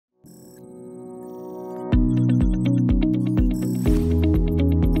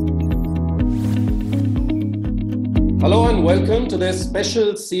Hello and welcome to this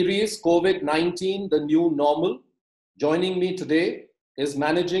special series, COVID-19, the new normal. Joining me today is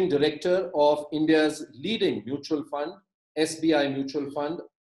Managing Director of India's leading mutual fund, SBI Mutual Fund,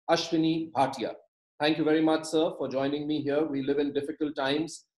 Ashwani Bhatia. Thank you very much, sir, for joining me here. We live in difficult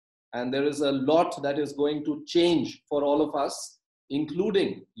times and there is a lot that is going to change for all of us,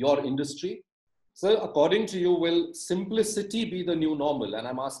 including your industry. Sir, according to you, will simplicity be the new normal? And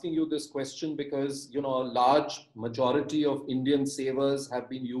I'm asking you this question because, a large majority of Indian savers have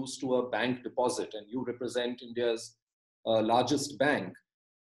been used to a bank deposit, and you represent India's largest bank.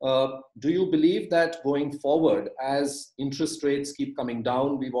 Do you believe that going forward, as interest rates keep coming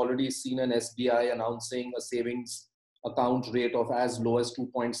down, we've already seen an SBI announcing a savings account rate of as low as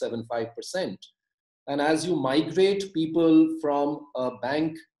 2.75%. And as you migrate people from a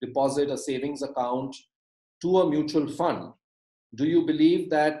bank deposit, a savings account, to a mutual fund, do you believe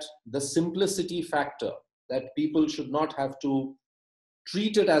that the simplicity factor, that people should not have to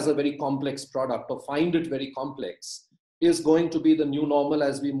treat it as a very complex product or find it very complex, is going to be the new normal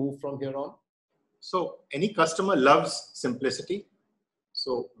as we move from here on? So any customer loves simplicity.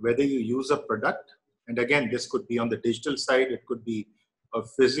 So whether you use a product, and again, this could be on the digital side, it could be a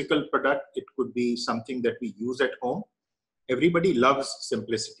physical product, it could be something that we use at home. Everybody loves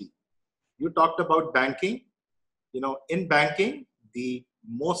simplicity. You talked about banking. In banking, the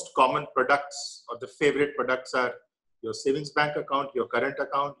most common products or the favorite products are your savings bank account, your current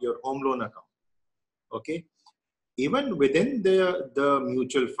account, your home loan account. Okay. Even within the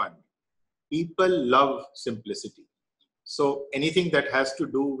mutual fund, people love simplicity. So anything that has to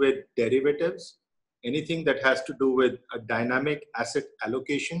do with derivatives, anything that has to do with a dynamic asset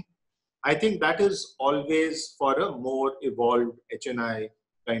allocation, I think that is always for a more evolved HNI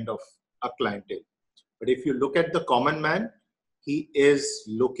kind of a clientele. But if you look at the common man, he is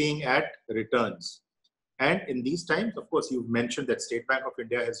looking at returns. And in these times, of course, you've mentioned that State Bank of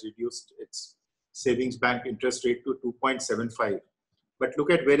India has reduced its savings bank interest rate to 2.75. But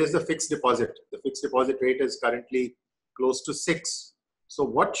look at where is the fixed deposit. The fixed deposit rate is currently close to 6. So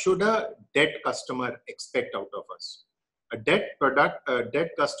what should a debt customer expect out of us? A debt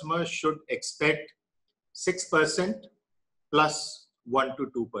customer should expect 6% plus 1 to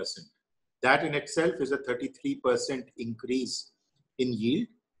 2%. That in itself is a 33% increase in yield.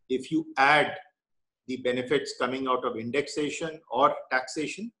 If you add the benefits coming out of indexation or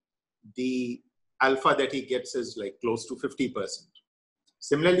taxation, the alpha that he gets is like close to 50%.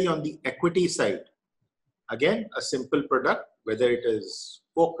 Similarly, on the equity side, again, a simple product, whether it is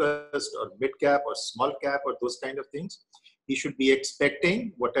focused or mid cap or small cap or those kind of things, he should be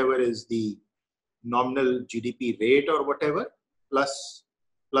expecting whatever is the nominal GDP rate or whatever, plus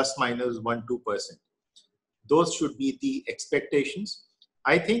minus 1-2%. Those should be the expectations.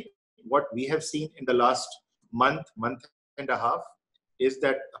 I think what we have seen in the last month and a half is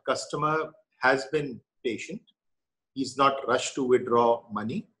that a customer has been patient. He's not rushed to withdraw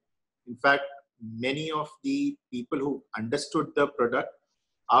money. In fact, many of the people who understood the product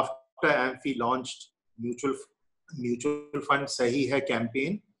after AMFI launched mutual fund Sahi Hai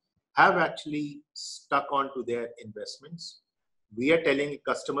campaign have actually stuck on to their investments. We are telling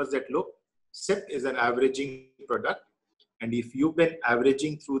customers that, look, SIP is an averaging product. And if you've been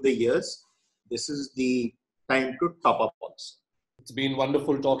averaging through the years, this is the time to top up also. It's been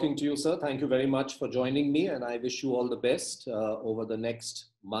wonderful talking to you, sir. Thank you very much for joining me. And I wish you all the best over the next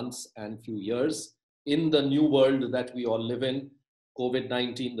months and few years in the new world that we all live in,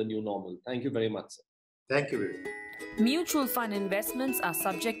 COVID-19, the new normal. Thank you very much, sir. Thank you, Vivek. Mutual fund investments are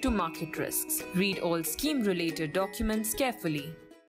subject to market risks. Read all scheme-related documents carefully.